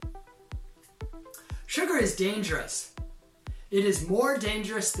Sugar is dangerous. It is more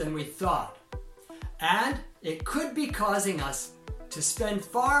dangerous than we thought. And it could be causing us to spend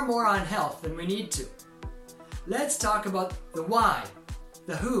far more on health than we need to. Let's talk about the why,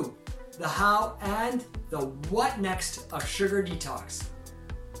 the who, the how, and the what next of sugar detox.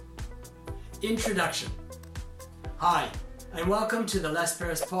 Introduction. Hi, and welcome to the Les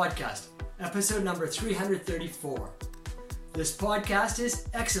Paris podcast, episode number 334. This podcast is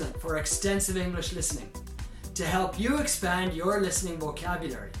excellent for extensive English listening to help you expand your listening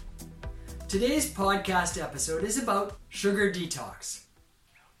vocabulary. Today's podcast episode is about sugar detox.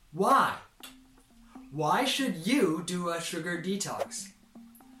 Why? Why should you do a sugar detox?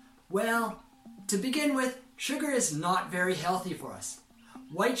 Well, to begin with, sugar is not very healthy for us.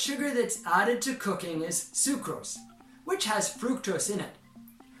 White sugar that's added to cooking is sucrose, which has fructose in it.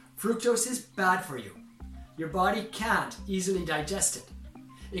 Fructose is bad for you. Your body can't easily digest it.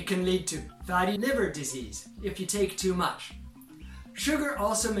 It can lead to fatty liver disease if you take too much. Sugar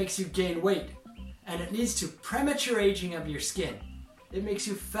also makes you gain weight, and it leads to premature aging of your skin. It makes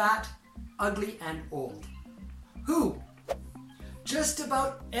you fat, ugly, and old. Who? Just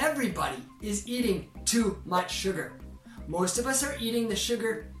about everybody is eating too much sugar. Most of us are eating the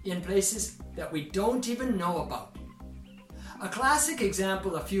sugar in places that we don't even know about. A classic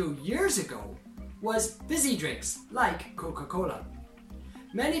example a few years ago was fizzy drinks like Coca-Cola.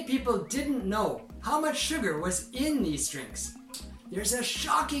 Many people didn't know how much sugar was in these drinks. There's a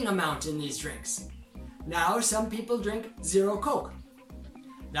shocking amount in these drinks. Now some people drink zero Coke.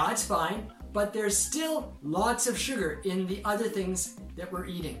 That's fine, but there's still lots of sugar in the other things that we're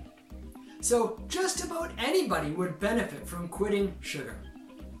eating. So just about anybody would benefit from quitting sugar.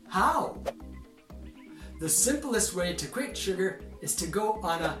 How? The simplest way to quit sugar is to go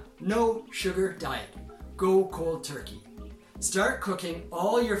on a no sugar diet. Go cold turkey. Start cooking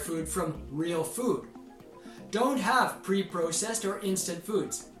all your food from real food. Don't have pre-processed or instant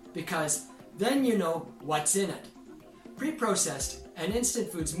foods because then you know what's in it. Pre-processed and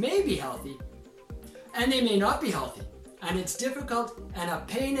instant foods may be healthy and they may not be healthy, and it's difficult and a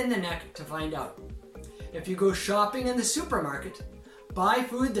pain in the neck to find out. If you go shopping in the supermarket, buy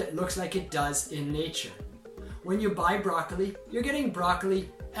food that looks like it does in nature. When you buy broccoli, you're getting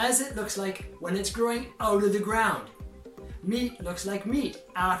broccoli as it looks like when it's growing out of the ground. Meat looks like meat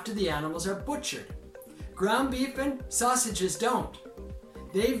after the animals are butchered. Ground beef and sausages don't.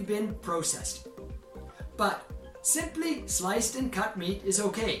 They've been processed. But simply sliced and cut meat is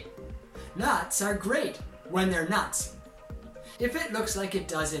okay. Nuts are great when they're nuts. If it looks like it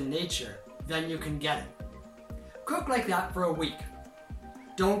does in nature, then you can get it. Cook like that for a week.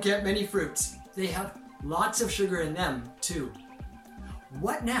 Don't get many fruits. They have lots of sugar in them too.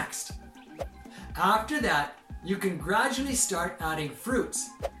 What next? After that, you can gradually start adding fruits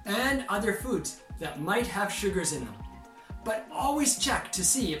and other foods that might have sugars in them. But always check to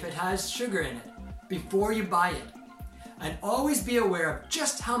see if it has sugar in it before you buy it. And always be aware of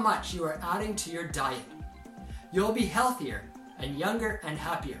just how much you are adding to your diet. You'll be healthier and younger and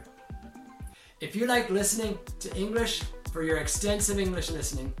happier. If you like listening to English for your extensive English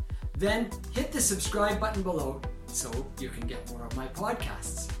listening, then hit the subscribe button below so you can get more of my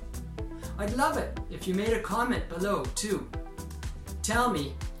podcasts. I'd love it if you made a comment below too. Tell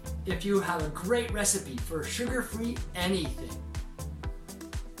me if you have a great recipe for sugar-free anything.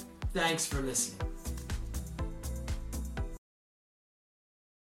 Thanks for listening.